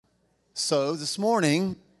So this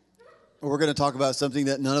morning, we're going to talk about something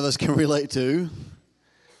that none of us can relate to,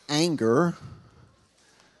 anger,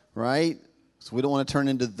 right? So we don't want to turn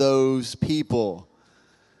into those people.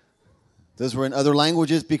 Those were in other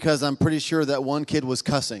languages because I'm pretty sure that one kid was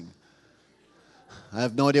cussing. I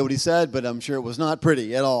have no idea what he said, but I'm sure it was not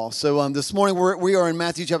pretty at all. So this morning, we are in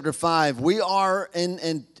Matthew chapter 5. We are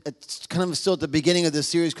in it's kind of still at the beginning of this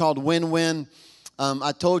series called Win-Win.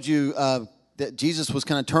 I told you that Jesus was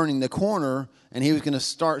kind of turning the corner, and he was going to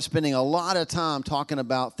start spending a lot of time talking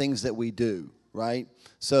about things that we do, right?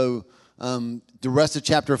 So the rest of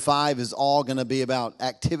chapter 5 is all going to be about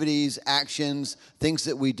activities, actions, things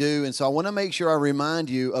that we do. And so I want to make sure I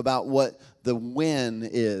remind you about what the win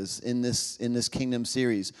is in this kingdom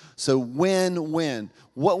series. So win.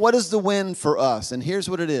 What is the win for us? And here's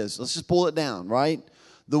what it is. Let's just pull it down, right?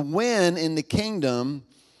 The win in the kingdom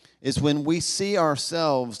is when we see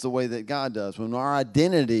ourselves the way that God does, when our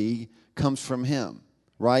identity comes from him,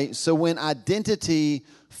 right? So when identity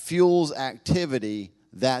fuels activity,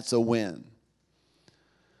 that's a win.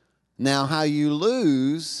 Now, how you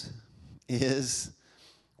lose is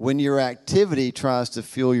when your activity tries to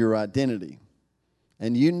fuel your identity.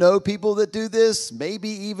 And you know people that do this, maybe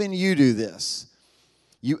even you do this.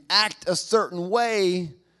 You act a certain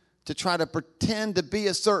way to try to pretend to be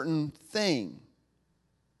a certain thing.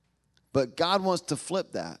 But God wants to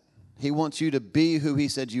flip that. He wants you to be who he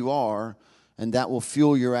said you are, and that will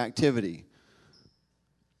fuel your activity.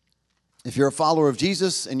 If you're a follower of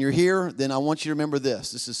Jesus and you're here, then I want you to remember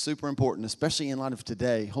this. This is super important, especially in light of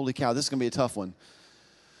today. Holy cow, this is going to be a tough one.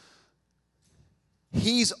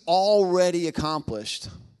 He's already accomplished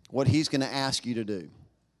what he's going to ask you to do.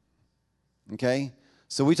 Okay?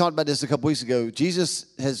 So we talked about this a couple weeks ago. Jesus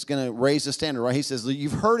is going to raise the standard, right? He says,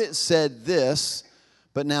 you've heard it said this,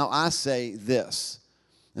 but now I say this.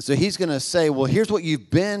 And so he's going to say, well, here's what you've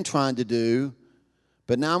been trying to do,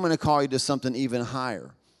 but now I'm going to call you to something even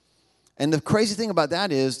higher. And the crazy thing about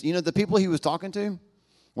that is, you know, the people he was talking to,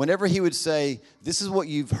 whenever he would say, this is what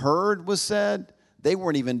you've heard was said, they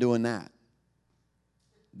weren't even doing that.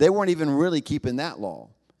 They weren't even really keeping that law.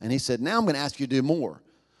 And he said, now I'm going to ask you to do more.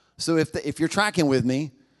 So if you're tracking with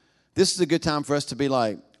me, this is a good time for us to be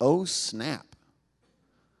like, oh, snap.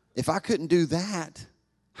 If I couldn't do that,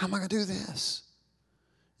 how am I going to do this?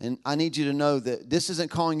 And I need you to know that this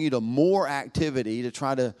isn't calling you to more activity to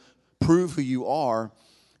try to prove who you are.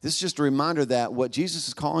 This is just a reminder that what Jesus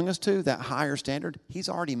is calling us to, that higher standard, he's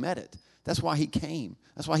already met it. That's why he came.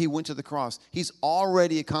 That's why he went to the cross. He's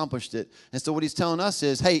already accomplished it. And so what he's telling us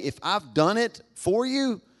is, hey, if I've done it for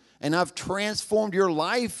you and I've transformed your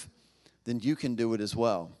life, then you can do it as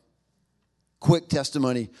well. Quick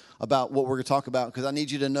testimony about what we're going to talk about, because I need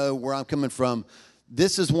you to know where I'm coming from.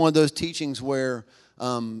 This is one of those teachings where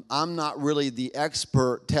I'm not really the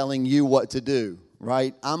expert telling you what to do,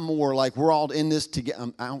 right? I'm more like we're all in this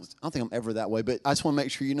together. I don't think I'm ever that way, but I just want to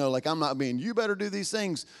make sure you know, like I'm not being, you better do these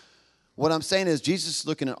things. What I'm saying is Jesus is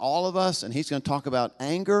looking at all of us, and he's going to talk about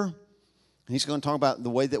anger. And he's going to talk about the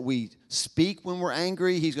way that we speak when we're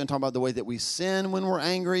angry. He's going to talk about the way that we sin when we're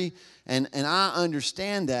angry. And I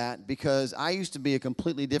understand that because I used to be a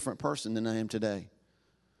completely different person than I am today.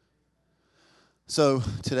 So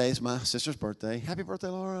today is my sister's birthday. Happy birthday,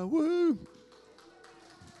 Laura. Woo!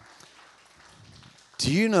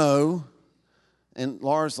 Do you know, and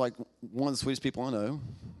Laura's like one of the sweetest people I know.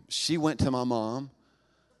 She went to my mom,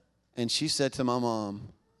 and she said to my mom,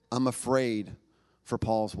 I'm afraid for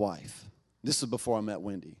Paul's wife. This was before I met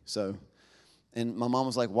Wendy. So, and my mom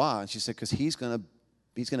was like, why? And she said, because he's gonna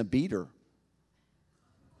beat her.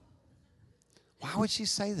 Why would she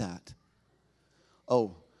say that?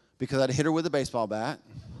 Oh, because I'd hit her with a baseball bat.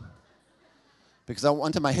 Because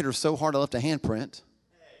one time I hit her so hard I left a handprint.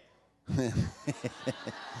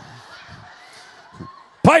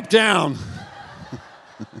 Pipe down.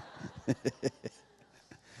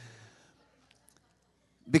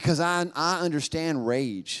 Because I understand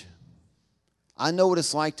rage. I know what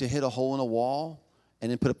it's like to hit a hole in a wall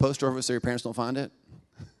and then put a poster over it so your parents don't find it.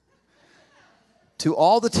 To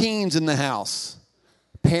all the teens in the house,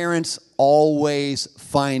 parents always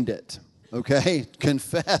find it, okay?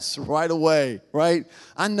 Confess right away, right?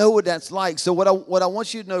 I know what that's like. So what I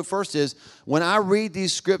want you to know first is when I read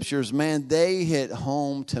these scriptures, man, they hit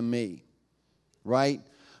home to me, right?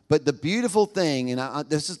 But the beautiful thing, and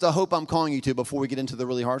this is the hope I'm calling you to before we get into the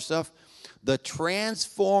really hard stuff, the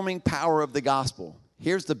transforming power of the gospel.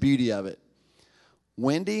 Here's the beauty of it.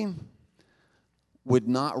 Wendy would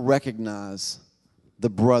not recognize the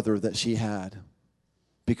brother that she had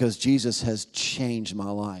because Jesus has changed my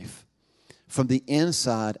life from the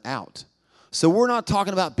inside out. So we're not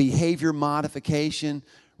talking about behavior modification.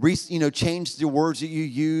 change the words that you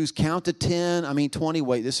use. Count to 10. 20.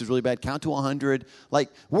 Wait, this is really bad. Count to 100. Like,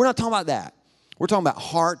 we're not talking about that. We're talking about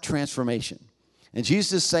heart transformation. And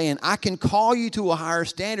Jesus is saying, I can call you to a higher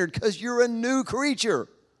standard because you're a new creature.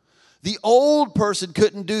 The old person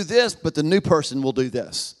couldn't do this, but the new person will do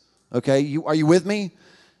this. Okay, are you with me?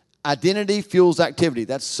 Identity fuels activity.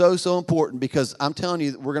 That's so, so important because I'm telling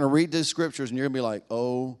you, we're going to read these scriptures and you're going to be like,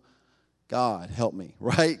 oh, God, help me,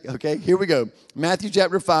 right? Okay, here we go. Matthew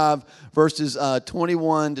chapter 5, verses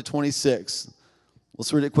 21 to 26.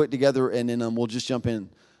 Let's read it quick together and then we'll just jump in.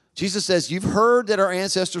 Jesus says, you've heard that our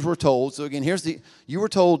ancestors were told. So again, you were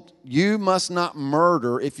told you must not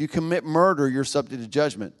murder. If you commit murder, you're subject to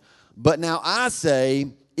judgment. But now I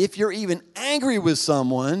say, if you're even angry with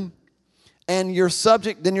someone and then you're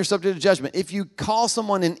subject to judgment. If you call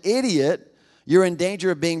someone an idiot, you're in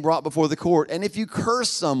danger of being brought before the court. And if you curse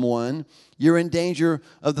someone, you're in danger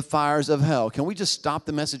of the fires of hell. Can we just stop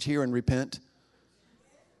the message here and repent?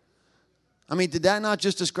 Did that not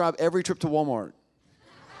just describe every trip to Walmart?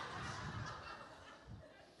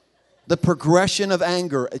 The progression of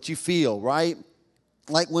anger that you feel, right?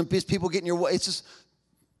 Like when people get in your way,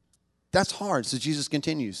 that's hard. So Jesus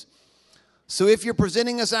continues. So if you're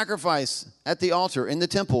presenting a sacrifice at the altar in the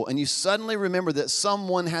temple and you suddenly remember that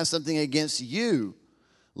someone has something against you,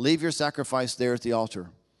 leave your sacrifice there at the altar.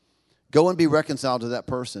 Go and be reconciled to that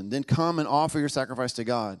person. Then come and offer your sacrifice to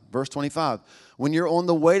God. Verse 25, when you're on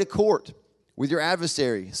the way to court with your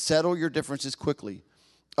adversary, settle your differences quickly.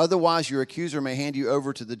 Otherwise, your accuser may hand you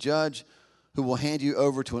over to the judge, who will hand you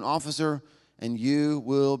over to an officer, and you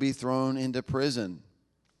will be thrown into prison.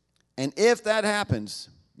 And if that happens,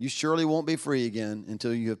 you surely won't be free again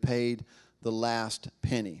until you have paid the last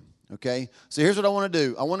penny. Okay? So here's what I want to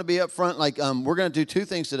do. I want to be up front. We're going to do two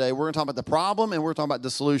things today. We're going to talk about the problem, and we're going to talk about the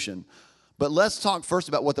solution. But let's talk first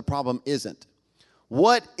about what the problem isn't.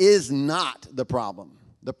 What is not the problem?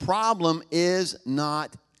 The problem is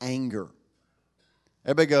not anger.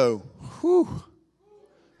 Everybody go, whew,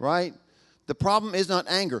 right? The problem is not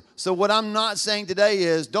anger. So what I'm not saying today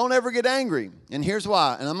is don't ever get angry. And here's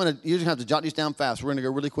why. And you're going to have to jot these down fast. We're going to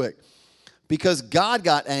go really quick. Because God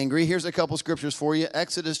got angry. Here's a couple scriptures for you.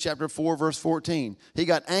 Exodus chapter 4, verse 14. He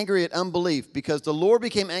got angry at unbelief because the Lord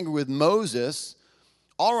became angry with Moses.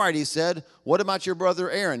 All right, he said, what about your brother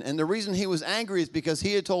Aaron? And the reason he was angry is because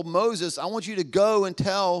he had told Moses, I want you to go and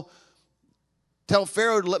tell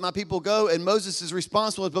Pharaoh to let my people go, and Moses'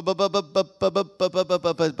 response was, but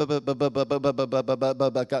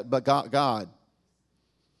God.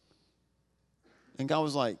 And God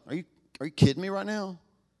was like, are you kidding me right now?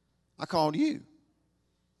 I called you.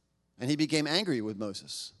 And he became angry with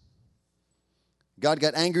Moses. God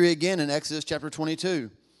got angry again in Exodus chapter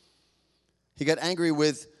 22. He got angry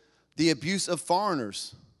with the abuse of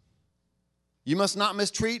foreigners. You must not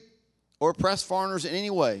mistreat or oppress foreigners in any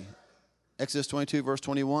way. Exodus 22, verse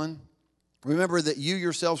 21. Remember that you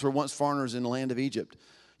yourselves were once foreigners in the land of Egypt.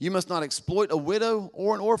 You must not exploit a widow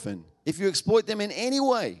or an orphan. If you exploit them in any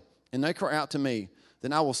way, and they cry out to me,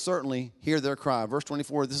 then I will certainly hear their cry. Verse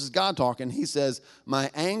 24, this is God talking. He says, my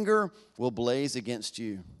anger will blaze against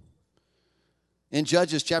you. In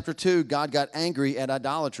Judges chapter 2, God got angry at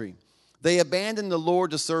idolatry. They abandoned the Lord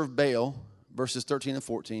to serve Baal, verses 13 and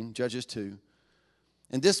 14, Judges 2.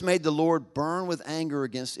 And this made the Lord burn with anger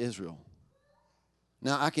against Israel.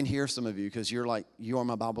 Now, I can hear some of you because you're like, you are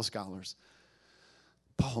my Bible scholars.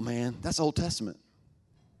 Paul, man, that's Old Testament.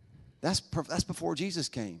 That's before Jesus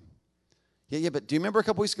came. Yeah, but do you remember a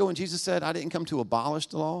couple weeks ago when Jesus said, I didn't come to abolish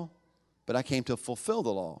the law, but I came to fulfill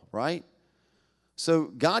the law, right? So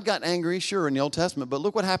God got angry, sure, in the Old Testament, but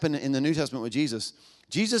look what happened in the New Testament with Jesus.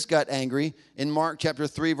 Jesus got angry in Mark chapter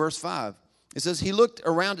 3, verse 5. It says, he looked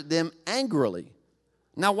around at them angrily.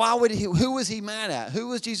 Now, who was he mad at? Who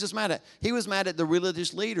was Jesus mad at? He was mad at the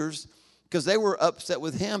religious leaders because they were upset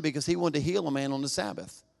with him because he wanted to heal a man on the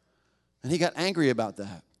Sabbath. And he got angry about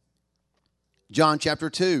that. John chapter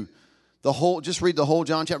 2. Just read the whole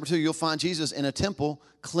John chapter 2. You'll find Jesus in a temple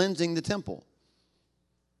cleansing the temple.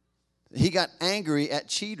 He got angry at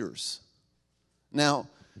cheaters. Now,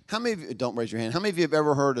 how many of you, don't raise your hand, how many of you have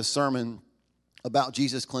ever heard a sermon about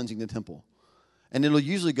Jesus cleansing the temple? And it'll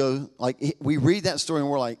usually go like, we read that story and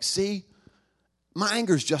we're like, see, my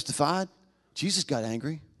anger is justified. Jesus got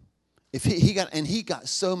angry. He got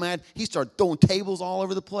so mad, he started throwing tables all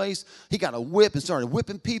over the place. He got a whip and started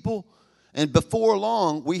whipping people. And before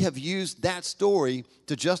long, we have used that story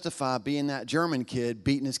to justify being that German kid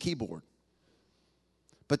beating his keyboard.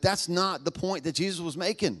 But that's not the point that Jesus was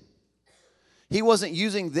making. He wasn't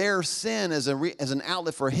using their sin as an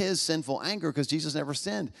outlet for his sinful anger because Jesus never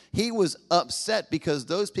sinned. He was upset because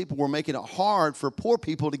those people were making it hard for poor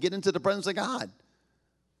people to get into the presence of God.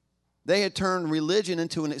 They had turned religion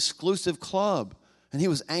into an exclusive club, and he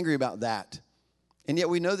was angry about that. And yet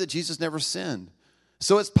we know that Jesus never sinned.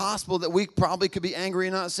 So it's possible that we probably could be angry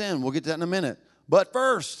and not sin. We'll get to that in a minute. But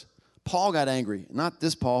first, Paul got angry. Not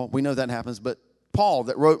this Paul. We know that happens. But Paul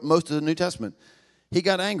that wrote most of the New Testament, he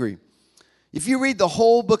got angry. If you read the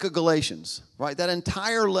whole book of Galatians, right, that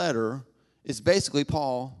entire letter is basically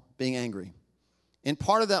Paul being angry. In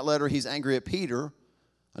part of that letter, he's angry at Peter.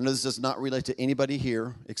 I know this does not relate to anybody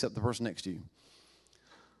here except the person next to you.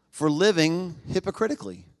 For living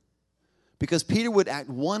hypocritically. Because Peter would act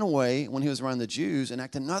one way when he was around the Jews and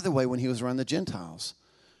act another way when he was around the Gentiles.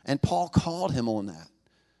 And Paul called him on that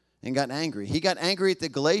and got angry. He got angry at the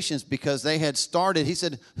Galatians because they had started, he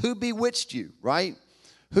said, who bewitched you, right?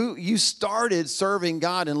 Who you started serving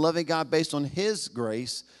God and loving God based on his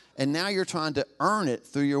grace, and now you're trying to earn it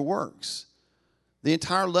through your works. The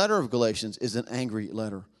entire letter of Galatians is an angry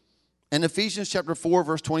letter. And Ephesians chapter 4,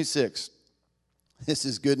 verse 26, this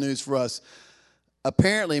is good news for us,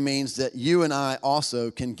 apparently means that you and I also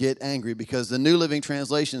can get angry because the New Living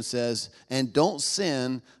Translation says, and don't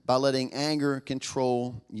sin by letting anger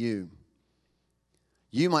control you.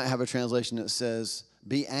 You might have a translation that says,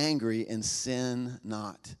 be angry and sin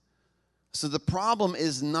not. So the problem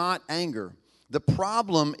is not anger. The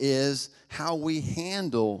problem is how we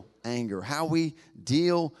handle anger, how we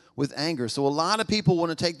deal with anger. So a lot of people want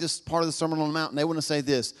to take this part of the Sermon on the Mount and they want to say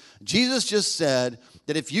this. Jesus just said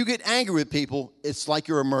that if you get angry with people, it's like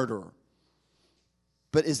you're a murderer.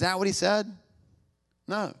 But is that what he said?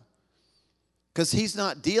 No. Because he's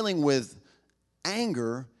not dealing with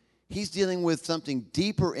anger. He's dealing with something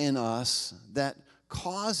deeper in us that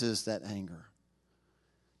causes that anger.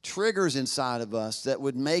 Triggers inside of us that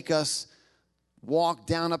would make us walk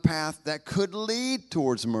down a path that could lead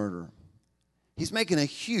towards murder. He's making a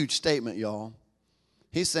huge statement, y'all.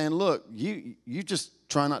 He's saying, look, you just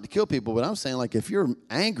try not to kill people, but I'm saying, like, if you're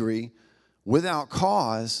angry without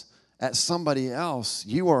cause at somebody else,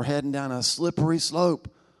 you are heading down a slippery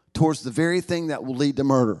slope towards the very thing that will lead to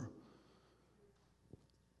murder.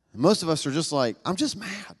 And most of us are just like, I'm just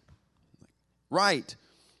mad. Right.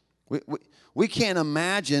 We can't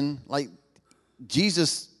imagine, like,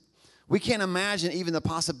 Jesus, we can't imagine even the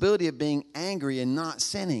possibility of being angry and not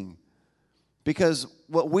sinning. Because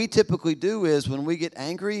what we typically do is when we get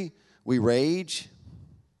angry, we rage,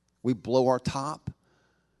 we blow our top,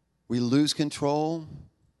 we lose control.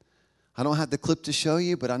 I don't have the clip to show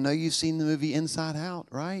you, but I know you've seen the movie Inside Out,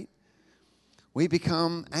 right? We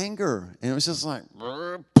become anger, and it was just like,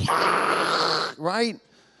 right?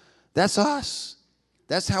 That's us.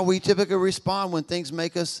 That's how we typically respond when things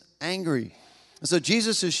make us angry. And so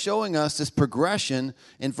Jesus is showing us this progression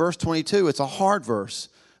in verse 22. It's a hard verse.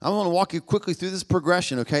 I want to walk you quickly through this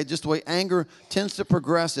progression, okay? Just the way anger tends to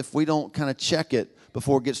progress if we don't kind of check it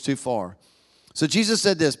before it gets too far. So Jesus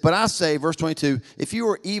said this, but I say, verse 22, if you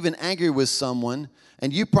are even angry with someone,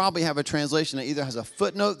 and you probably have a translation that either has a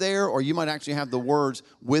footnote there or you might actually have the words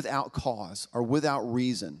without cause or without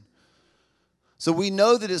reason. So we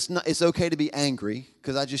know that it's okay to be angry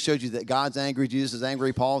because I just showed you that God's angry, Jesus is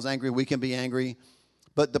angry, Paul's angry, we can be angry.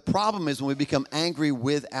 But the problem is when we become angry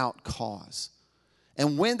without cause.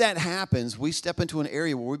 And when that happens, we step into an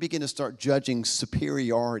area where we begin to start judging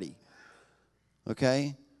superiority.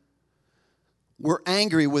 Okay? We're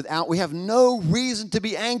angry we have no reason to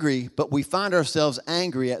be angry, but we find ourselves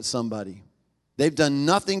angry at somebody. They've done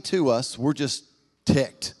nothing to us. We're just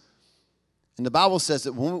ticked. And the Bible says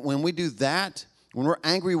that when we do that, when we're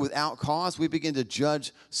angry without cause, we begin to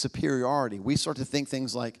judge superiority. We start to think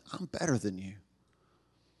things like, I'm better than you.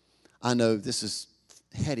 I know this is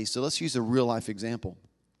heady, so let's use a real life example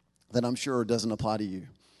that I'm sure doesn't apply to you.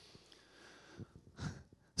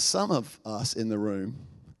 Some of us in the room,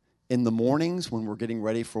 in the mornings when we're getting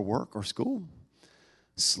ready for work or school,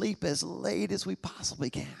 sleep as late as we possibly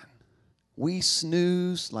can. We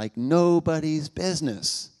snooze like nobody's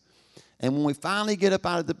business. And when we finally get up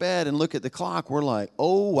out of the bed and look at the clock, we're like,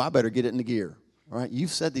 oh, I better get it into gear. All right?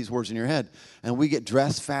 You've said these words in your head. And we get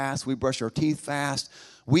dressed fast. We brush our teeth fast.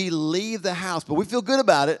 We leave the house, but we feel good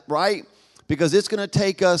about it, right? Because it's going to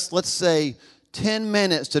take us, let's say, 10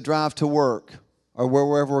 minutes to drive to work or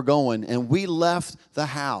wherever we're going. And we left the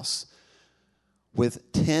house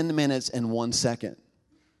with 10 minutes and 1 second.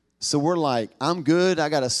 So we're like, I'm good. I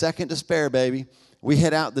got a second to spare, baby. We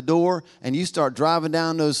head out the door, and you start driving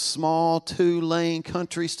down those small 2-lane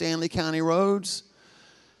country Stanley County roads.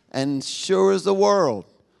 And sure as the world,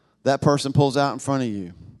 that person pulls out in front of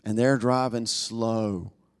you. and they're driving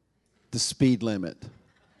slow, the speed limit,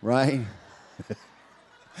 right?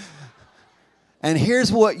 And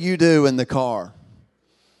here's what you do in the car.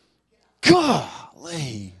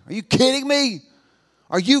 Golly, are you kidding me?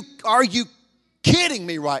 Are you kidding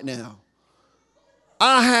me right now?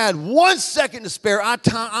 I had 1 second to spare.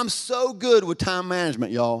 I'm so good with time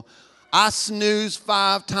management, y'all. I snoozed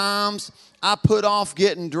 5 times. I put off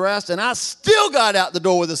getting dressed, and I still got out the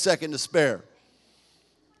door with a second to spare.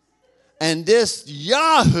 And this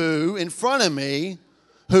yahoo in front of me,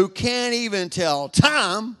 who can't even tell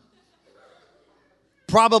time,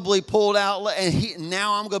 probably pulled out, and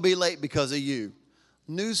now I'm going to be late because of you.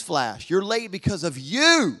 Newsflash, you're late because of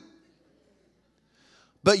you.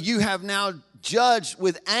 But you have now judged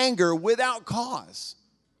with anger without cause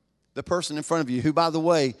the person in front of you, who, by the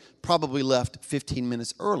way, probably left 15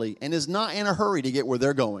 minutes early and is not in a hurry to get where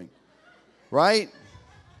they're going, right?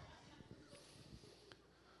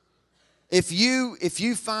 If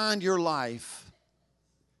you find your life,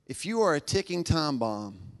 if you are a ticking time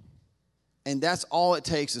bomb, and that's all it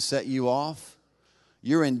takes to set you off,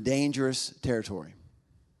 you're in dangerous territory.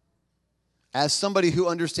 As somebody who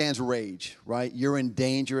understands rage, right, you're in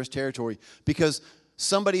dangerous territory, because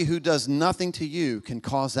somebody who does nothing to you can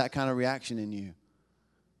cause that kind of reaction in you.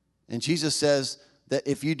 And Jesus says that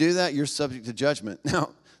if you do that, you're subject to judgment. Now,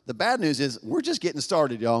 the bad news is we're just getting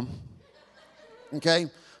started, y'all. Okay?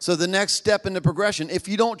 So the next step in the progression, if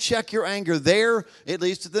you don't check your anger there, it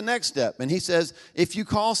leads to the next step. And he says, if you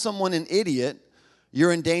call someone an idiot,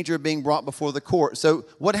 you're in danger of being brought before the court. So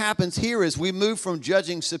what happens here is we move from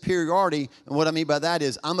judging superiority, and what I mean by that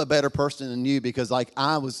is I'm a better person than you because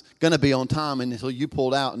I was going to be on time until you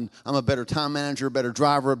pulled out, and I'm a better time manager, a better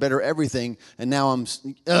driver, a better everything, and now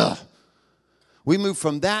we move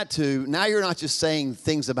from that to now you're not just saying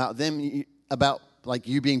things about them, about like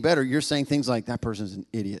you being better. You're saying things like, that person's an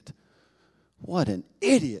idiot. What an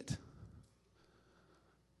idiot.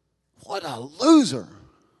 What a loser.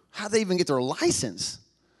 How'd they even get their license?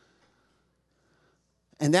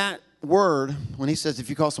 And that word, when he says if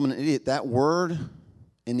you call someone an idiot, that word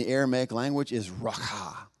in the Aramaic language is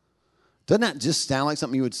rakah. Doesn't that just sound like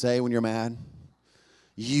something you would say when you're mad?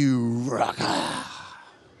 You rakah.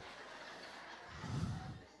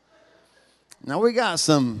 Now we got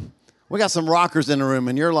some rockers in the room,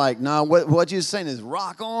 and you're like, no, what Jesus is saying is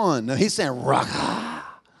rock on. No, he's saying rakah.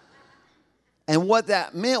 And what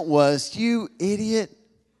that meant was, you idiot.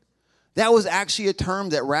 That was actually a term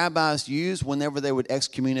that rabbis used whenever they would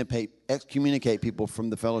excommunicate people from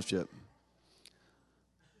the fellowship.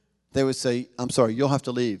 They would say, I'm sorry, you'll have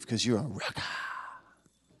to leave because you're a rakah.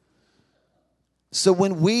 So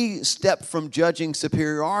when we step from judging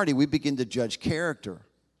superiority, we begin to judge character.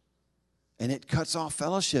 And it cuts off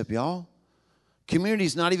fellowship, y'all. Community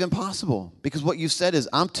is not even possible because what you said is,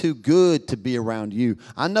 I'm too good to be around you.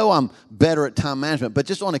 I know I'm better at time management, but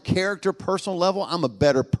just on a character, personal level, I'm a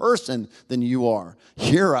better person than you are.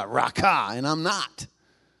 You're a rakah, and I'm not.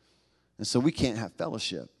 And so we can't have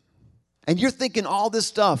fellowship. And you're thinking all this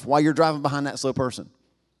stuff while you're driving behind that slow person.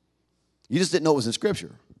 You just didn't know it was in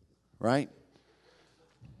Scripture, right?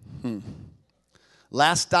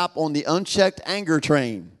 Last stop on the unchecked anger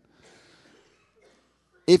train.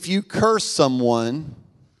 If you curse someone,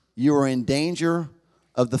 you are in danger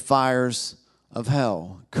of the fires of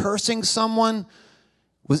hell. Cursing someone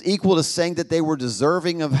was equal to saying that they were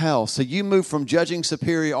deserving of hell. So you move from judging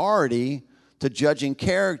superiority to judging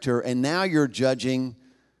character, and now you're judging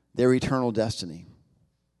their eternal destiny.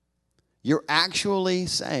 You're actually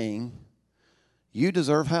saying you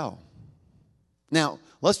deserve hell. Now,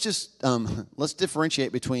 let's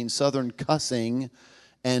differentiate between Southern cussing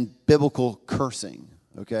and biblical cursing.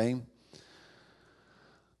 Okay?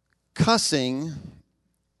 Cussing,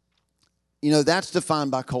 that's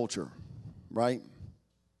defined by culture, right?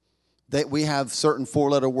 That we have certain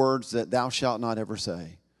 4-letter words that thou shalt not ever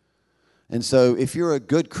say. And so if you're a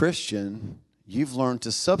good Christian, you've learned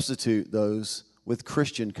to substitute those with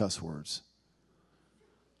Christian cuss words.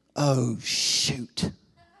 Oh, shoot.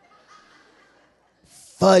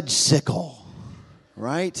 Fudgesicle,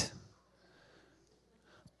 right?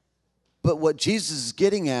 But what Jesus is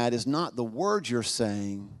getting at is not the words you're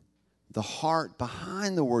saying, the heart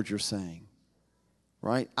behind the words you're saying,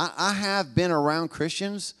 right? I have been around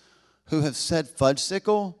Christians who have said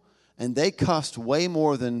fudgesicle, and they cussed way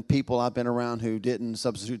more than people I've been around who didn't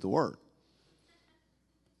substitute the word.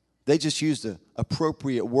 They just used the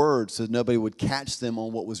appropriate words so nobody would catch them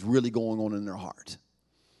on what was really going on in their heart.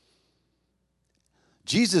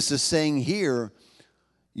 Jesus is saying here,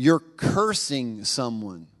 you're cursing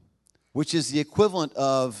someone. which is the equivalent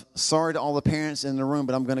of, sorry to all the parents in the room,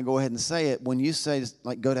 but I'm going to go ahead and say it. When you say,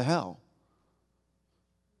 like, go to hell.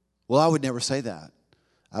 Well, I would never say that.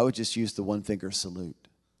 I would just use the one finger salute.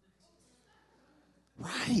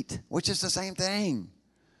 Right, which is the same thing.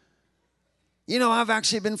 You know, I've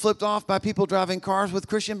actually been flipped off by people driving cars with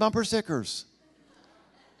Christian bumper stickers.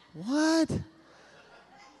 What?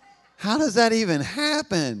 How does that even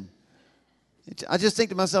happen? I just think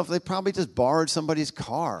to myself, they probably just borrowed somebody's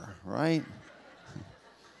car, right?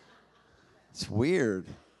 It's weird.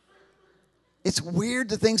 It's weird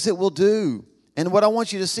the things that we'll do. And what I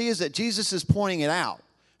want you to see is that Jesus is pointing it out.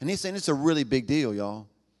 And he's saying it's a really big deal, y'all.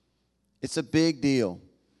 It's a big deal.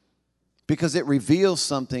 Because it reveals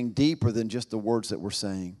something deeper than just the words that we're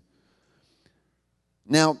saying.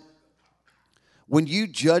 Now, when you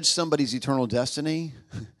judge somebody's eternal destiny,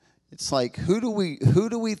 it's like, who do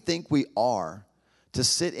we think we are to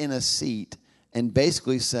sit in a seat and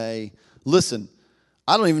basically say, listen,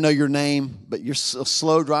 I don't even know your name, but you're a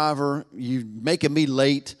slow driver, you're making me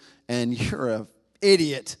late, and you're an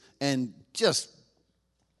idiot, and just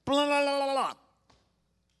blah, blah, blah, blah, blah.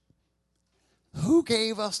 Who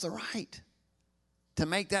gave us the right to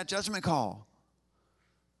make that judgment call?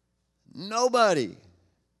 Nobody.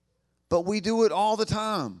 But we do it all the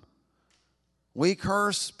time. We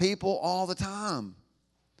curse people all the time.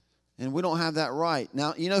 And we don't have that right.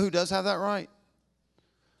 Now, you know who does have that right?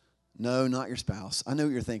 No, not your spouse. I know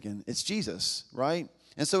what you're thinking. It's Jesus, right?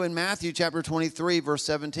 And so in Matthew chapter 23, verse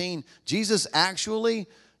 17, Jesus actually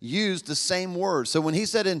used the same word. So when he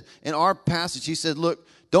said in our passage, he said, look,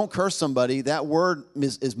 don't curse somebody. That word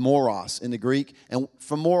is moros in the Greek. And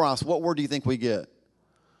from moros, what word do you think we get?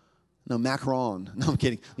 No, macron. No, I'm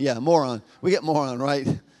kidding. Yeah, moron. We get moron, right?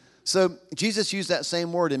 So Jesus used that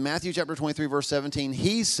same word in Matthew chapter 23, verse 17.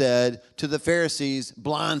 He said to the Pharisees,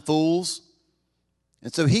 blind fools.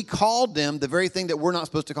 And so he called them the very thing that we're not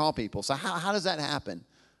supposed to call people. So how does that happen?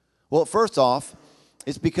 Well, first off,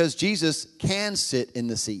 it's because Jesus can sit in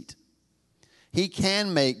the seat. He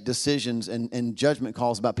can make decisions and judgment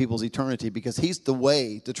calls about people's eternity because he's the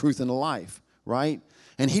way, the truth, and the life, right?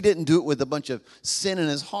 And he didn't do it with a bunch of sin in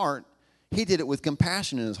his heart. He did it with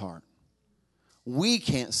compassion in his heart. We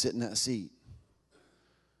can't sit in that seat.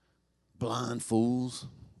 Blind fools.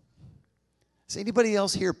 Is anybody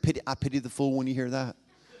else here I pity the fool when you hear that?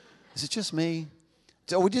 Is it just me?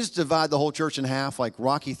 So we just divide the whole church in half like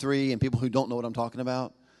Rocky III and people who don't know what I'm talking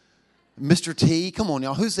about? Mr. T, come on,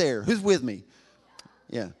 y'all. Who's there? Who's with me?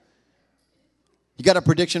 Yeah. You got a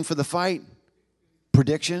prediction for the fight?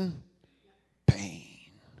 Prediction? Pain.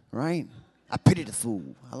 Right? I pity the fool.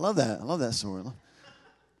 I love that. I love that story.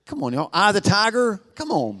 Come on, y'all. Eye of the tiger?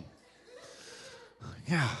 Come on.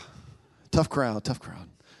 Yeah. Tough crowd.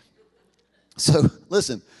 So,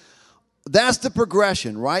 listen. That's the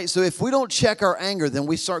progression, right? So if we don't check our anger, then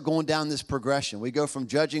we start going down this progression. We go from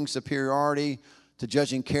judging superiority to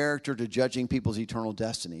judging character to judging people's eternal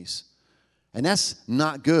destinies. And that's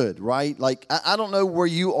not good, right? Like, I don't know where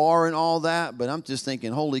you are in all that, but I'm just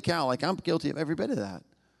thinking, holy cow, like I'm guilty of every bit of that.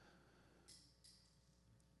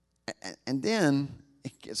 And then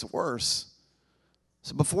it gets worse.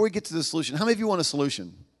 So before we get to the solution, how many of you want a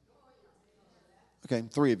solution? Okay,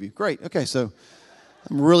 3 of you. Great. Okay, so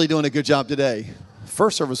I'm really doing a good job today.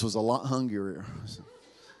 First service was a lot hungrier.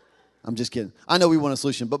 I'm just kidding. I know we want a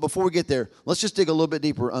solution, but before we get there, let's just dig a little bit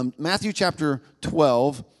deeper. Matthew chapter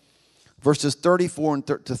 12, verses 34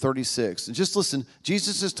 to 36. And just listen.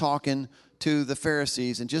 Jesus is talking to the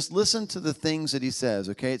Pharisees, and just listen to the things that he says,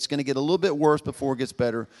 okay? It's going to get a little bit worse before it gets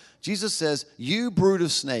better. Jesus says, you brood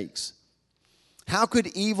of snakes, how could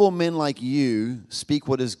evil men like you speak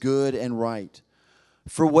what is good and right?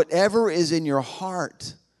 For whatever is in your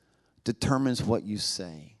heart determines what you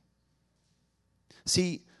say.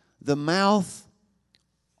 See, the mouth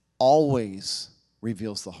always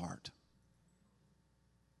reveals the heart.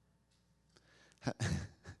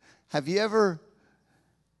 Have you ever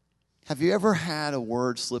had a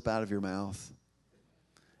word slip out of your mouth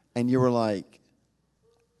and you were like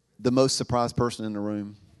the most surprised person in the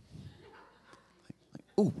room?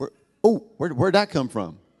 Where'd that come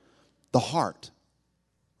from? The heart.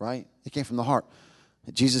 Right? It came from the heart.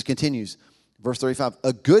 Jesus continues, verse 35,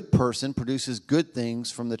 a good person produces good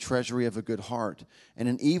things from the treasury of a good heart, and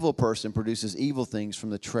an evil person produces evil things from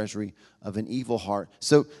the treasury of an evil heart.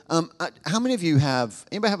 So how many of you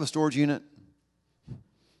anybody have a storage unit?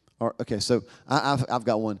 Okay, so I've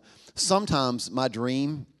got one. Sometimes my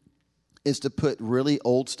dream is to put really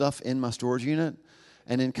old stuff in my storage unit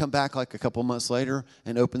and then come back like a couple months later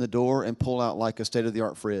and open the door and pull out like a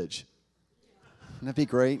state-of-the-art fridge. Wouldn't that be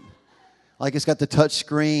great? Like it's got the touch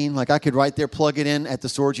screen. Like I could right there plug it in at the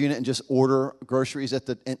storage unit and just order groceries at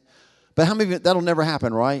the. But how many of you, that'll never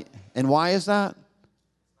happen, right? And why is that?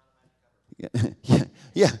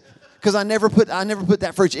 Yeah. Because I never put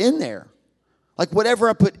that fridge in there. Like whatever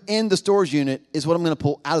I put in the storage unit is what I'm going to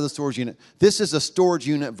pull out of the storage unit. This is a storage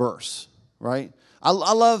unit verse, right? I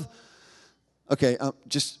love. Okay,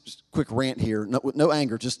 just quick rant here. No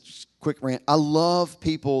anger, just quick rant. I love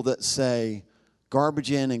people that say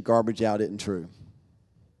garbage in and garbage out isn't true.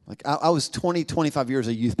 Like I was 25 years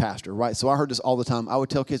a youth pastor, right? So I heard this all the time. I would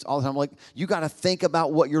tell kids all the time, like, you got to think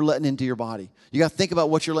about what you're letting into your body. You got to think about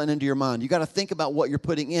what you're letting into your mind. You got to think about what you're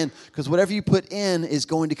putting in, because whatever you put in is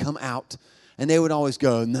going to come out. And they would always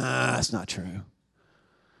go, nah, that's not true.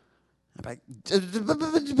 I'm like,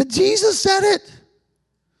 but Jesus said it.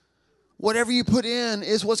 Whatever you put in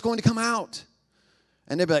is what's going to come out.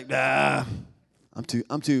 And they'd be like, nah, I'm too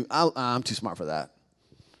smart for that.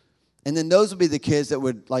 And then those would be the kids that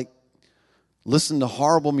would like listen to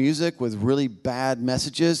horrible music with really bad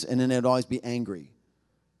messages, and then they'd always be angry.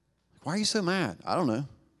 Why are you so mad? I don't know.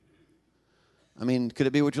 I mean, could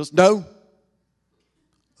it be what you're listening? No.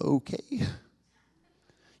 Okay.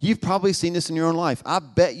 You've probably seen this in your own life. I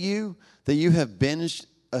bet you that you have binged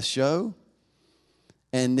a show,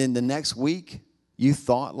 and then the next week you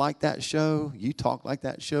thought like that show, you talked like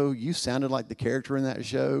that show, you sounded like the character in that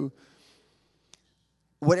show.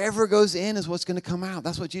 Whatever goes in is what's going to come out.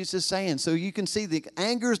 That's what Jesus is saying. So you can see the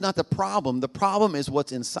anger is not the problem. The problem is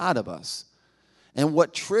what's inside of us. And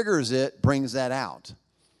what triggers it brings that out.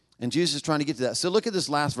 And Jesus is trying to get to that. So look at this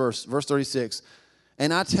last verse, verse 36.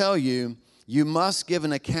 And I tell you, you must give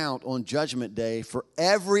an account on Judgment Day for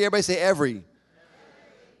everybody say every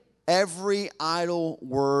idle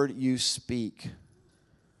word you speak.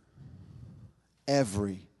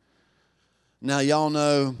 Every. Now, y'all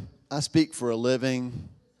know I speak for a living.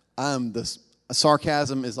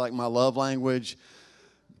 Sarcasm is like my love language.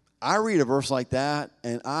 I read a verse like that,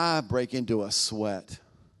 and I break into a sweat.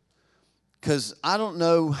 Because I don't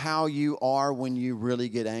know how you are when you really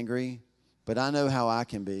get angry, but I know how I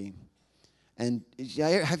can be. And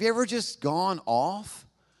have you ever just gone off,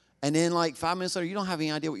 and then like 5 minutes later, you don't have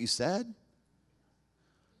any idea what you said?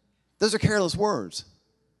 Those are careless words.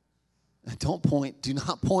 Do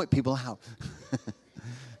not point people out.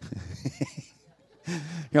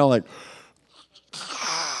 You're all like,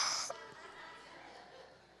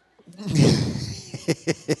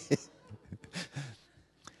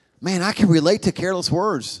 man, I can relate to careless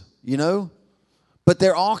words, you know, but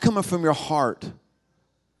they're all coming from your heart.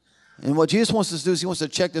 And what Jesus wants us to do is he wants to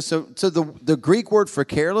check this. So the Greek word for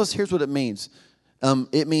careless, here's what it means.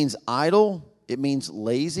 It means idle. It means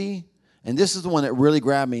lazy. And this is the one that really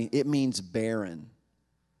grabbed me. It means barren.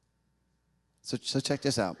 So check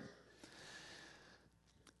this out.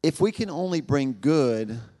 If we can only bring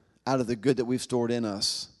good out of the good that we've stored in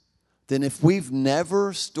us, then if we've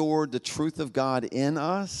never stored the truth of God in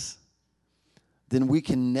us, then we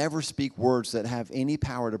can never speak words that have any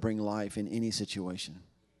power to bring life in any situation.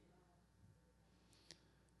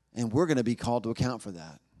 And we're going to be called to account for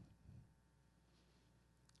that.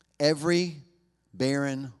 Every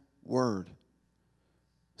barren word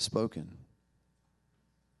spoken.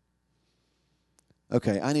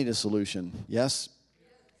 Okay, I need a solution. Yes?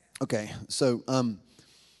 Okay, so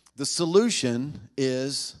the solution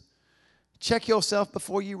is check yourself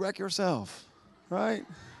before you wreck yourself, right?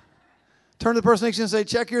 Turn to the person next to you and say,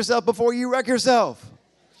 check yourself before you wreck yourself.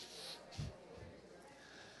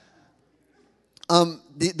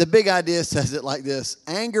 The big idea says it like this.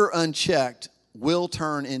 Anger unchecked will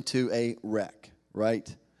turn into a wreck,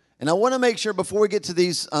 right? And I want to make sure before we get to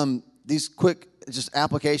these quick just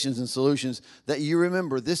applications and solutions that you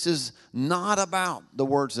remember this is not about the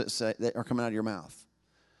words that are coming out of your mouth.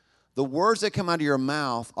 The words that come out of your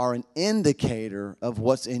mouth are an indicator of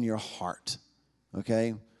what's in your heart,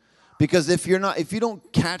 okay? Because if you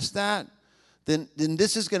don't catch that, then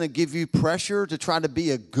this is going to give you pressure to try to be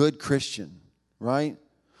a good Christian, right?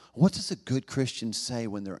 What does a good Christian say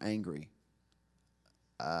when they're angry?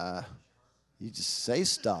 You just say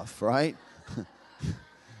stuff, right?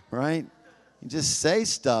 Right? You just say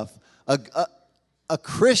stuff. A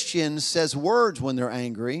Christian says words when they're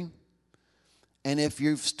angry. And if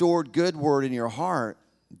you've stored good word in your heart,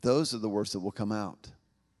 those are the words that will come out.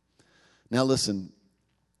 Now listen,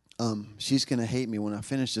 she's going to hate me when I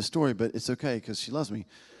finish this story, but it's okay because she loves me.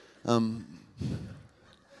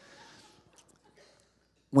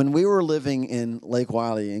 when we were living in Lake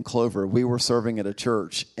Wiley in Clover, we were serving at a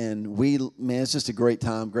church, and it's just a great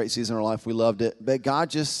time, great season of our life. We loved it, but God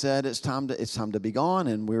just said it's time to be gone,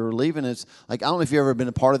 and we were leaving. It's like, I don't know if you've ever been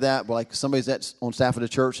a part of that, but like somebody's that's on staff at a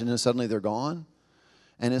church, and then suddenly they're gone,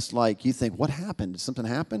 and it's like you think, what happened? Did something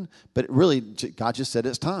happen? But really, God just said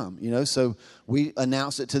it's time, So we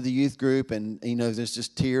announced it to the youth group, and there's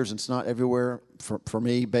just tears and snot everywhere for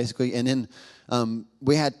me, basically, and then.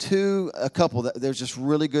 We had a couple that they're just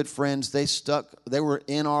really good friends. They were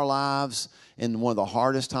in our lives in one of the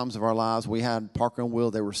hardest times of our lives. We had Parker and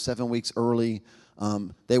Will. They were 7 weeks early.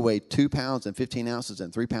 They weighed 2 pounds and 15 ounces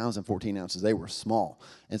and 3 pounds and 14 ounces. They were small.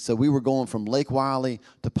 And so we were going from Lake Wiley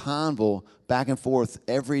to Pineville back and forth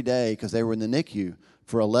every day because they were in the NICU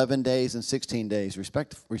for 11 days and 16 days,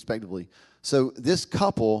 respectively. So this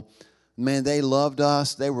couple... Man, they loved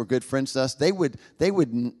us. They were good friends to us. They would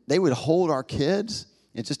hold our kids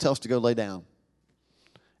and just tell us to go lay down.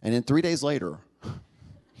 And then 3 days later,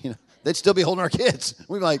 they'd still be holding our kids.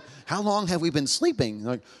 We'd be like, "How long have we been sleeping?"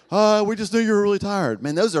 Like, we just knew you were really tired.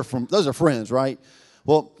 Man, those are friends, right?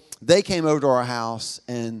 Well, they came over to our house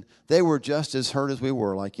and they were just as hurt as we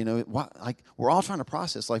were. Like, we're all trying to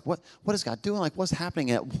process, like, what is God doing? Like, what's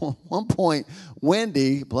happening? At one point,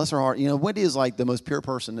 Wendy, bless her heart, Wendy is like the most pure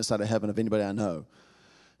person this side of heaven of anybody I know.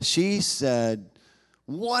 She said,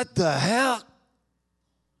 "What the hell?"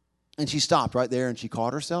 And she stopped right there and she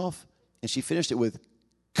caught herself and she finished it with,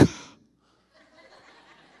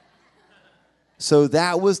 So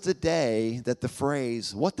that was the day that the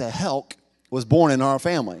phrase, "What the hell?" was born in our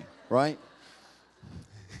family, right?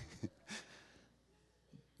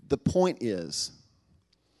 The point is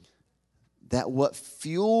that what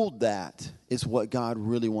fueled that is what God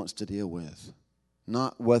really wants to deal with,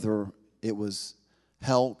 not whether it was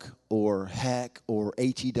Helk or heck or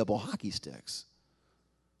HE double hockey sticks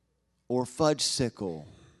or fudgesicle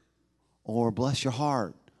or bless your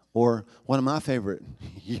heart or one of my favorite,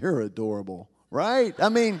 you're adorable, right? I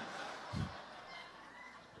mean,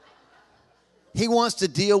 He wants to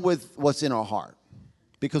deal with what's in our heart.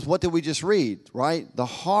 Because what did we just read, right? The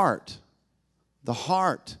heart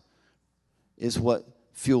is what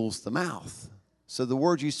fuels the mouth. So the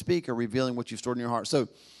words you speak are revealing what you've stored in your heart. So,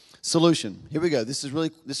 solution. Here we go. This is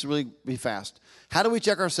really be fast. How do we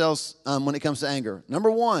check ourselves when it comes to anger?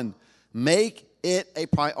 Number one, make it a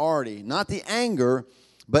priority. Not the anger,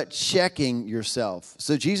 but checking yourself.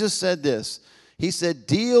 So Jesus said this. He said,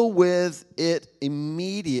 deal with it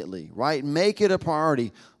immediately, right? Make it a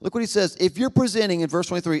priority. Look what he says. If you're presenting, in verse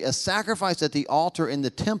 23, a sacrifice at the altar in the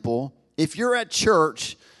temple, if you're at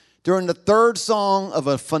church during the third song of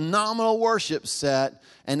a phenomenal worship set,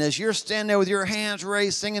 and as you're standing there with your hands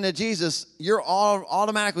raised singing to Jesus, you're all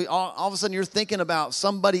of a sudden you're thinking about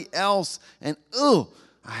somebody else, and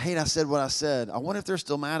I hate I said what I said. I wonder if they're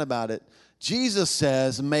still mad about it. Jesus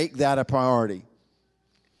says, make that a priority.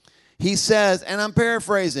 He says, and I'm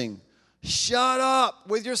paraphrasing, shut up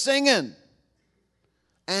with your singing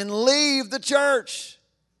and leave the church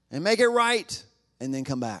and make it right and then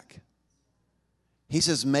come back. He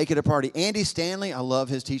says, make it a priority. Andy Stanley, I love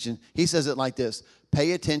his teaching. He says it like this,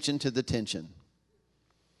 pay attention to the tension.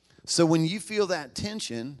 So when you feel that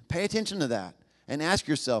tension, pay attention to that and ask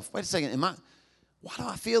yourself, wait a second, why do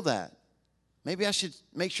I feel that? Maybe I should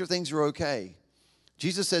make sure things are okay.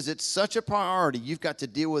 Jesus says it's such a priority, you've got to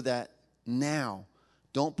deal with that now.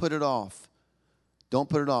 Don't put it off. Don't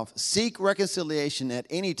put it off. Seek reconciliation at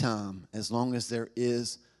any time as long as there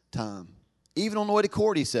is time. Even on the way to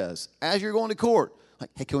court, he says, as you're going to court, like,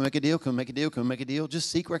 hey, can we make a deal? Can we make a deal? Can we make a deal? Just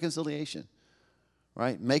seek reconciliation,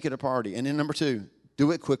 right? Make it a priority. And then number two, do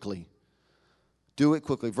it quickly. Do it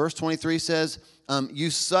quickly. Verse 23 says, you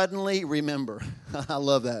suddenly remember. I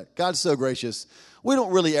love that. God's so gracious. We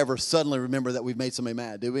don't really ever suddenly remember that we've made somebody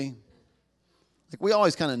mad, do we? Like, we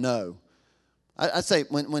always kind of know. I'd say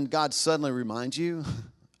when God suddenly reminds you,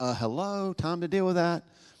 hello, time to deal with that.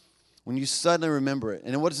 When you suddenly remember it.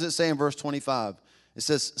 And then what does it say in verse 25? It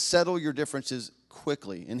says, settle your differences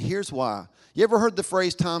quickly. And here's why. You ever heard the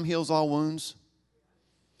phrase, time heals all wounds?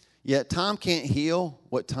 Yet time can't heal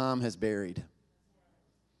what time has buried.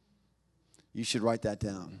 You should write that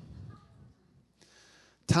down.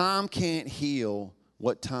 Time can't heal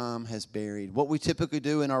what time has buried. What we typically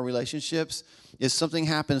do in our relationships is something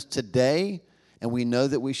happens today, and we know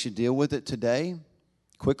that we should deal with it today,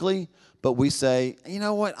 quickly, but we say, you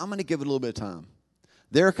know what, I'm going to give it a little bit of time.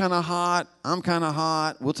 They're kind of hot. I'm kind of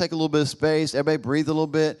hot. We'll take a little bit of space. Everybody breathe a little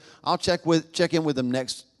bit. I'll check in with them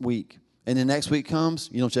next week. And the next week comes,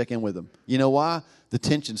 you don't check in with them. You know why? The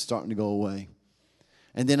tension's starting to go away.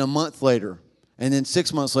 And then a month later, and then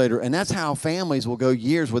 6 months later, and that's how families will go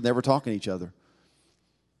years with never talking to each other.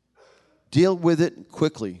 Deal with it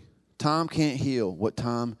quickly. Time can't heal what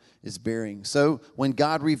time is bearing. So when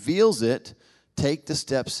God reveals it, take the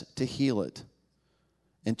steps to heal it.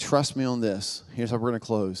 And trust me on this. Here's how we're going to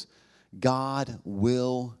close. God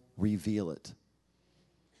will reveal it.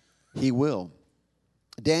 He will.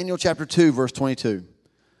 Daniel chapter 2, verse 22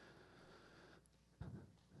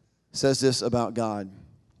 says this about God.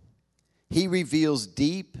 He reveals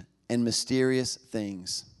deep and mysterious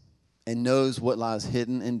things and knows what lies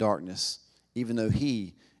hidden in darkness, even though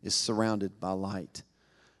he is surrounded by light.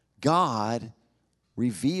 God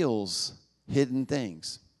reveals hidden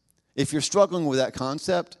things. If you're struggling with that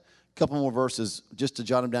concept, a couple more verses just to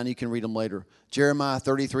jot them down. You can read them later. Jeremiah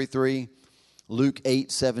 33:3, Luke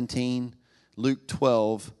 8:17, Luke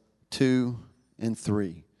 12:2 and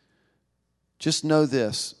 3. Just know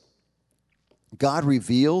this. God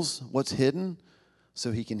reveals what's hidden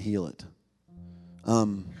so he can heal it.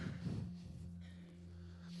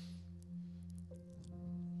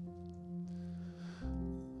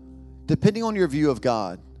 Depending on your view of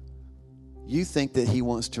God, you think that he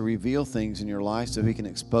wants to reveal things in your life so he can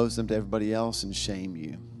expose them to everybody else and shame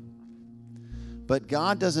you. But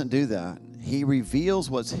God doesn't do that. He reveals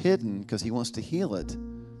what's hidden because he wants to heal it.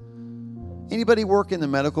 Anybody work in the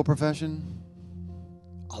medical profession?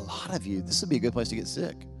 A lot of you. This would be a good place to get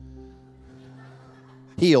sick.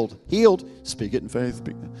 Healed. Speak it in faith.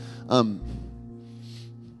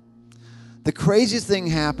 The craziest thing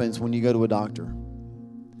happens when you go to a doctor.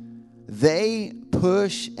 They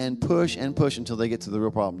push and push and push until they get to the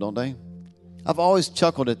real problem, don't they? I've always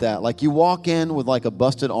chuckled at that. Like you walk in with like a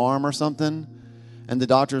busted arm or something, and the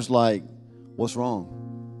doctor's like, "What's wrong?"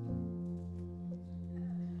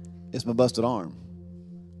 "It's my busted arm."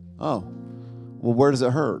 "Oh, well, where does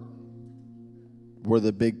it hurt?" "Where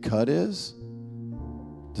the big cut is."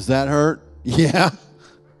 "Does that hurt?" "Yeah."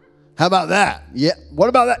 "How about that?" "Yeah." "What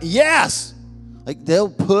about that?" "Yes." Like they'll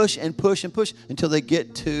push and push and push until they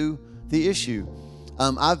get to the issue.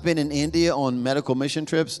 I've been in India on medical mission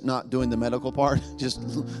trips, not doing the medical part, just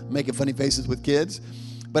making funny faces with kids.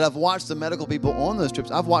 But I've watched the medical people on those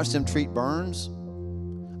trips. I've watched them treat burns.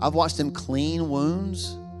 I've watched them clean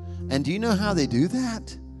wounds. And do you know how they do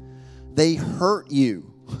that? They hurt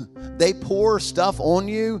you. They pour stuff on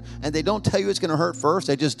you, and they don't tell you it's going to hurt first.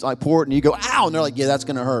 They just like pour it, and you go, "Ow!" And they're like, "Yeah, that's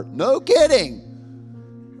going to hurt." No kidding.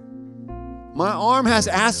 My arm has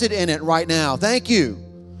acid in it right now. Thank you.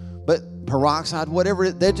 But peroxide,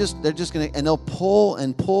 whatever, they're just going to, and they'll pull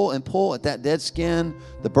and pull and pull at that dead skin,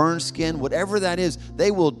 the burned skin, whatever that is.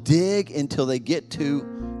 They will dig until they get to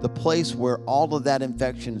the place where all of that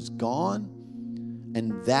infection is gone,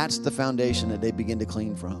 and that's the foundation that they begin to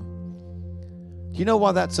clean from. Do you know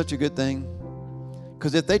why that's such a good thing?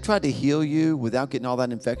 Because if they tried to heal you without getting all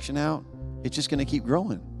that infection out, it's just going to keep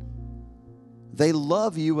growing. They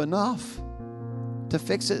love you enough to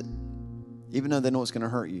fix it, even though they know it's going to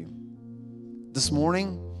hurt you. This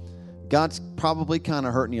morning, God's probably kind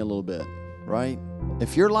of hurting you a little bit, right?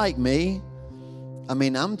 If you're like me, I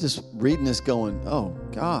mean, I'm just reading this going, "Oh,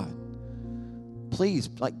 God, please,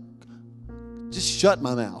 like, just shut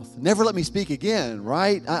my mouth. Never let me speak again,"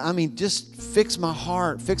 right? I mean, just fix my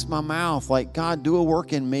heart, fix my mouth. Like, God, do a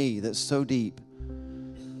work in me that's so deep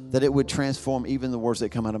that it would transform even the words that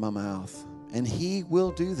come out of my mouth. And he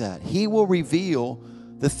will do that. He will reveal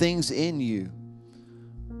the things in you.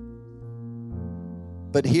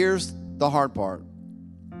 But here's the hard part.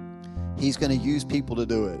 He's going to use people to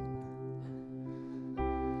do it.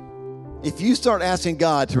 If you start asking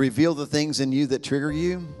God to reveal the things in you that trigger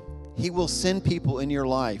you, he will send people in your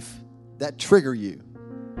life that trigger you.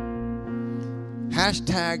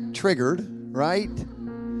 Hashtag triggered, right?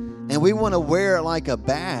 And we want to wear it like a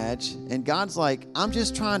badge. And God's like, "I'm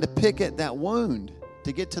just trying to pick at that wound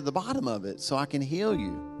to get to the bottom of it so I can heal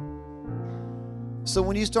you." So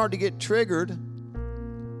when you start to get triggered,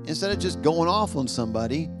 instead of just going off on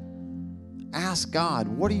somebody, ask God,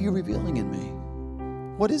 "What are you revealing in me?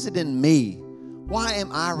 What is it in me? Why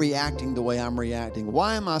am I reacting the way I'm reacting?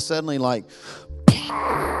 Why am I suddenly like,"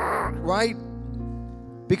 right?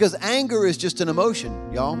 Because anger is just an emotion,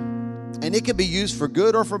 y'all. And it can be used for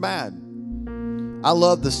good or for bad. I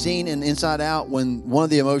love the scene in Inside Out when one of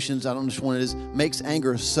the emotions, I don't know which one it is, makes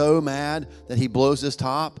anger so mad that he blows his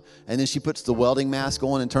top, and then she puts the welding mask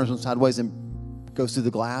on and turns him sideways and goes through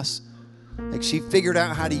the glass. Like, she figured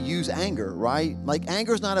out how to use anger, right? Like,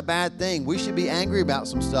 anger's not a bad thing. We should be angry about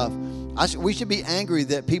some stuff. We should be angry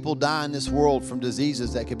that people die in this world from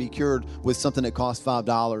diseases that could be cured with something that costs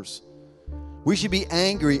 $5. We should be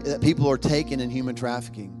angry that people are taken in human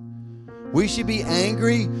trafficking. We should be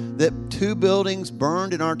angry that 2 buildings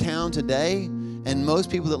burned in our town today, and most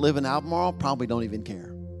people that live in Albemarle probably don't even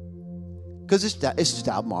care. because it's just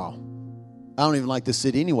Albemarle. I don't even like this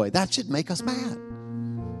city anyway. That should make us mad.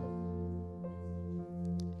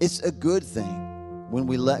 It's a good thing when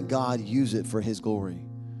we let God use it for his glory.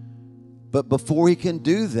 But before he can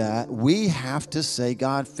do that, we have to say,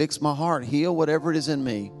 God, fix my heart. Heal whatever it is in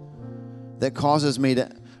me that causes me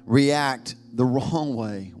to react the wrong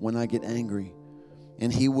way when I get angry.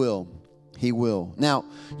 And he will. He will. Now,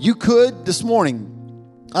 you could this morning,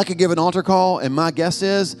 I could give an altar call, and my guess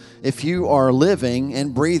is if you are living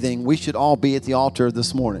and breathing, we should all be at the altar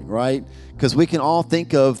this morning, right? Because we can all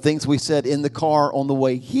think of things we said in the car on the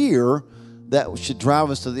way here that should drive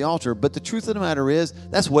us to the altar. But the truth of the matter is,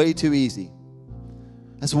 that's way too easy.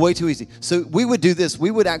 That's way too easy. So we would do this. We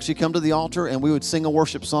would actually come to the altar and we would sing a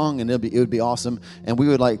worship song, and it would be awesome. And we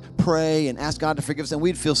would pray and ask God to forgive us, and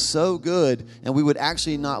we'd feel so good, and we would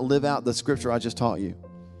actually not live out the scripture I just taught you.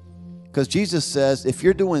 Because Jesus says, if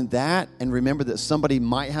you're doing that and remember that somebody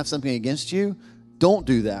might have something against you, don't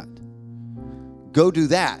do that. Go do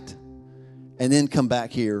that and then come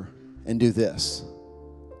back here and do this.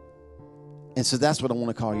 And so that's what I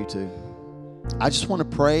want to call you to. I just want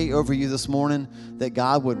to pray over you this morning that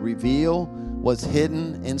God would reveal what's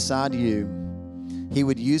hidden inside you. He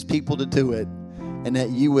would use people to do it, and that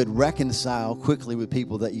you would reconcile quickly with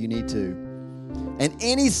people that you need to. And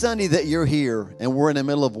any Sunday that you're here and we're in the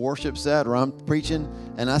middle of worship set or I'm preaching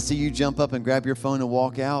and I see you jump up and grab your phone and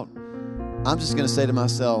walk out, I'm just going to say to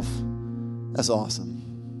myself, that's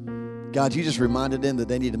awesome. God, you just reminded them that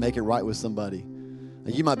they need to make it right with somebody.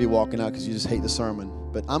 Now, you might be walking out because you just hate the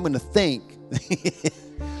sermon, but I'm going to think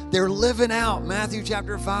they're living out Matthew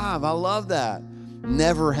chapter 5. I love that.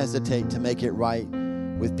 Never hesitate to make it right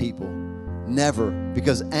with people. Never.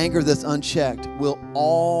 Because anger that's unchecked will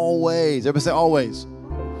always, everybody say always,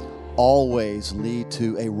 always lead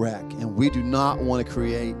to a wreck. And we do not want to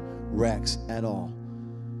create wrecks at all.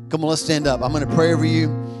 Come on, let's stand up. I'm going to pray over you.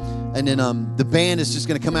 And then the band is just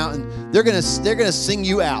going to come out and they're going to sing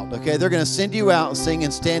you out, okay? They're going to send you out and sing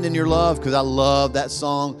and Stand in Your Love, because I love that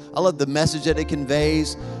song. I love the message that it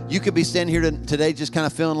conveys. You could be standing here today just kind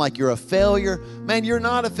of feeling like you're a failure. Man, you're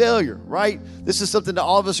not a failure, right? This is something that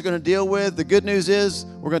all of us are going to deal with. The good news is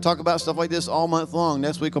we're going to talk about stuff like this all month long.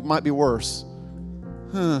 Next week it might be worse.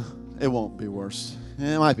 It won't be worse.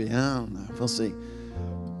 It might be. I don't know. We'll see.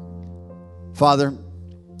 Father,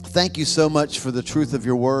 thank you so much for the truth of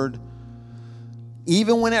your word.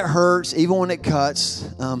 Even when it hurts, even when it cuts,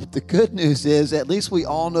 the good news is at least we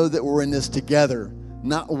all know that we're in this together.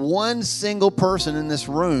 Not one single person in this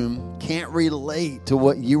room can't relate to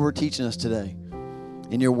what you were teaching us today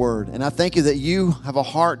in your word. And I thank you that you have a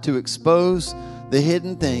heart to expose the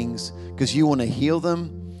hidden things because you want to heal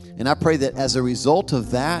them. And I pray that as a result of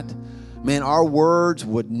that, man, our words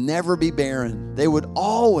would never be barren. They would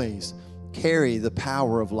always carry the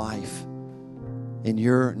power of life. In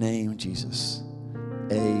your name, Jesus.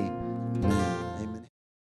 Amen.